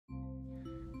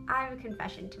I have a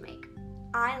confession to make.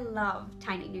 I love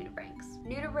tiny nudibranchs.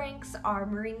 Nudibranchs are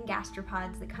marine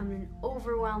gastropods that come in an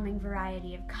overwhelming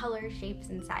variety of colors, shapes,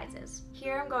 and sizes.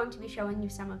 Here I'm going to be showing you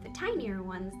some of the tinier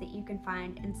ones that you can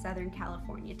find in Southern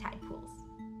California tide pools.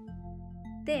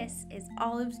 This is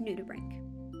Olive's nudibranch.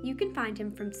 You can find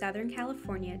him from Southern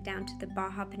California down to the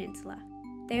Baja Peninsula.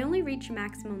 They only reach a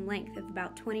maximum length of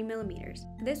about 20 millimeters,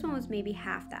 but this one was maybe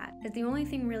half that, as the only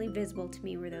thing really visible to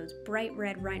me were those bright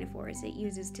red rhinophores it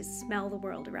uses to smell the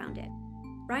world around it.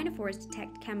 Rhinophores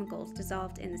detect chemicals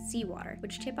dissolved in the seawater,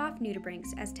 which tip off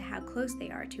nudibranchs as to how close they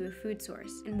are to a food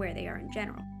source and where they are in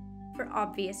general. For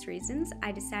obvious reasons,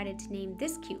 I decided to name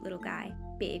this cute little guy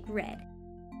Big Red.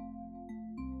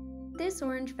 This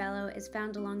orange fellow is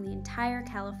found along the entire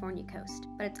California coast,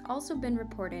 but it's also been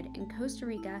reported in Costa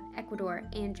Rica, Ecuador,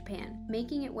 and Japan,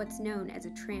 making it what's known as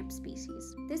a tramp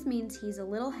species. This means he's a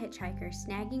little hitchhiker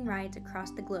snagging rides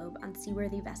across the globe on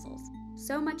seaworthy vessels.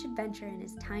 So much adventure in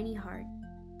his tiny heart.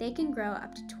 They can grow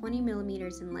up to 20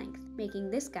 millimeters in length, making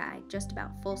this guy just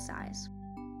about full size.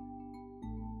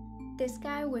 This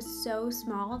guy was so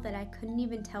small that I couldn't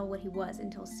even tell what he was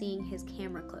until seeing his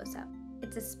camera close-up.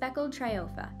 It's a Speckled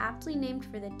Triopha, aptly named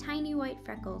for the tiny white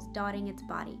freckles dotting its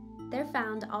body. They're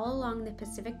found all along the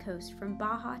Pacific coast from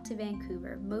Baja to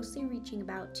Vancouver, mostly reaching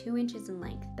about 2 inches in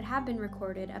length, but have been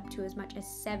recorded up to as much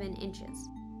as 7 inches.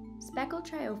 Speckled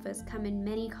Triophas come in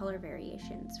many color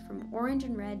variations, from orange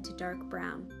and red to dark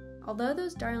brown. Although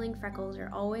those darling freckles are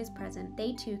always present,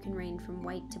 they too can range from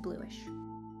white to bluish.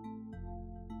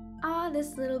 Ah,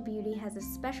 this little beauty has a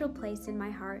special place in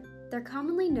my heart. They're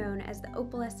commonly known as the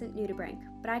Opalescent Nudibranch,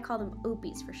 but I call them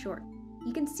Opies for short.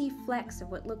 You can see flecks of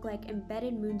what look like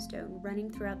embedded moonstone running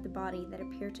throughout the body that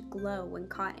appear to glow when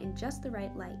caught in just the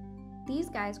right light. These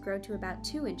guys grow to about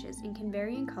 2 inches and can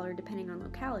vary in color depending on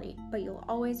locality, but you'll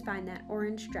always find that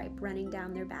orange stripe running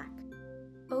down their back.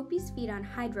 Opies feed on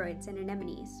hydroids and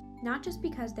anemones, not just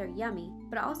because they're yummy,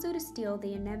 but also to steal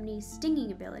the anemone's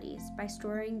stinging abilities by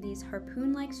storing these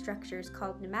harpoon-like structures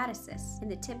called nematocysts in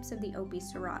the tips of the Opie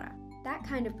serrata. That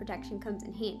kind of protection comes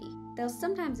in handy. They'll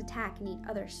sometimes attack and eat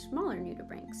other smaller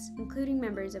nudibranchs, including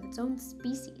members of its own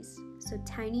species. So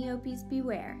tiny Opies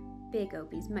beware, big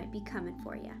Opies might be coming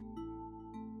for you.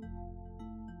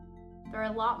 There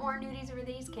are a lot more nudies where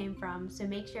these came from, so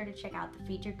make sure to check out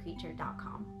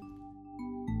thefeaturedcreature.com.